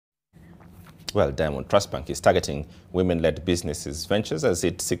Well, Diamond Trust Bank is targeting women-led businesses ventures as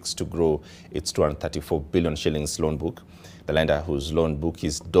it seeks to grow its 234 billion shillings loan book. The lender, whose loan book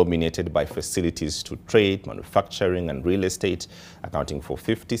is dominated by facilities to trade, manufacturing and real estate, accounting for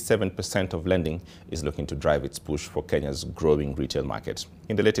 57% of lending, is looking to drive its push for Kenya's growing retail market.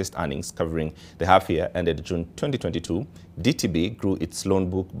 In the latest earnings covering the half-year ended June 2022, DTB grew its loan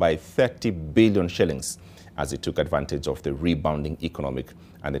book by 30 billion shillings as it took advantage of the rebounding economic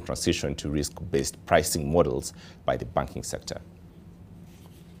and the transition to risk-based pricing models by the banking sector.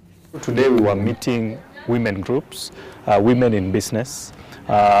 Today we were meeting women groups, women in business,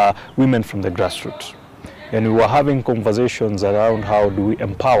 women from the grassroots. And we were having conversations around how do we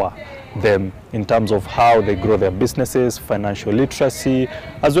empower them in terms of how they grow their businesses, financial literacy,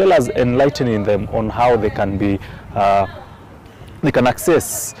 as well as enlightening them on how they can be they can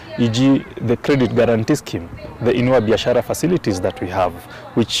access, e.g. the credit guarantee scheme, the Inua Biashara facilities that we have,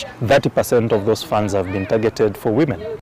 which 30% of those funds have been targeted for women.